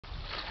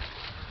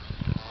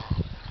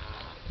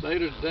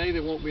Later today,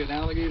 there won't be an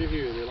alligator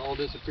here. They'll all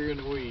disappear in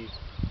the weeds.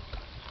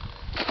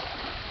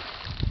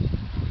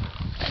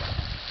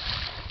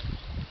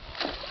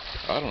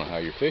 I don't know how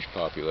your fish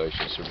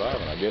population is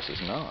surviving. I guess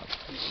it's not.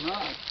 It's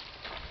not.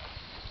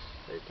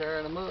 They're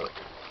tearing them up.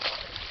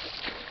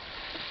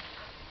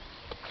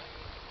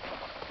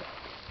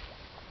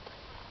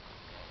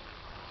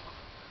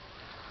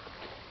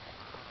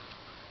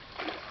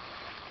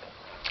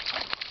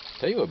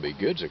 Tell you what'd be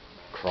good's a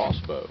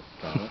crossbow,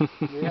 Tommy.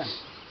 Yeah.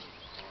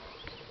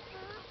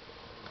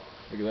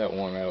 Look at that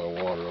one out of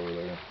the water over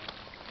there.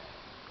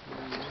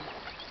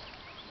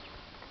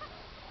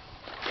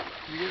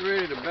 You get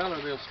ready to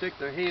bellow, they'll stick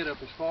their head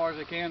up as far as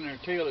they can and their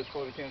tail as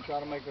far as they can,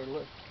 try to make their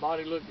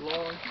body look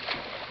large,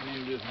 and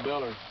then just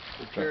bellow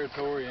for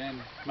territory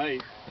and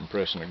mate.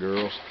 Impressing the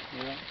girls.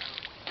 Yeah.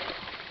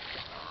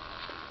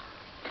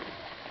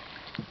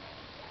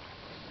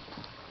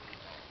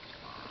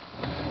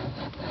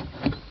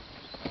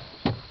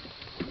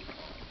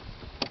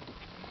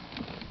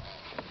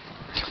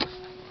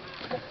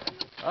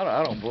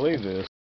 I don't believe this.